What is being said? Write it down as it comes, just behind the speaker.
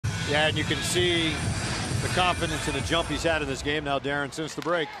Yeah, and you can see the confidence and the jump he's had in this game now, Darren, since the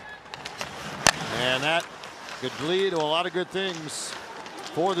break. And that could lead to a lot of good things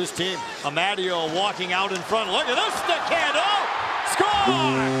for this team. Amadio walking out in front. Look at this stick handle.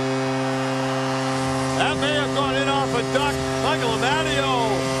 Score! That may have gone in off a duck. Michael Amadio.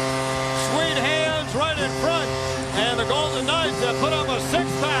 Sweet hands right in front. And the Golden Knights have put up a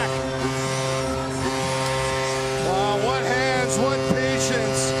six-pack. Wow, what hands, what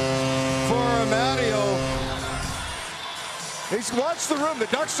patience for Amadio. He's watched the room. The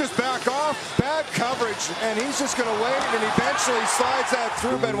Ducks just back off. Bad coverage. And he's just going to wait. And eventually slides that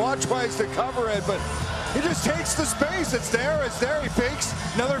through. Benoit tries to cover it. But he just takes the space. It's there. It's there. He fakes.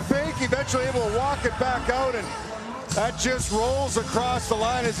 Another fake. Eventually able to walk it back out. And that just rolls across the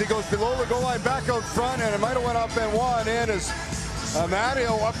line as he goes below the goal line, back out front. And it might have went up Benoit and in as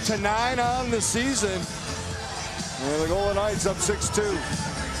Amadio up to 9 on the season. And the Golden Knights up 6-2.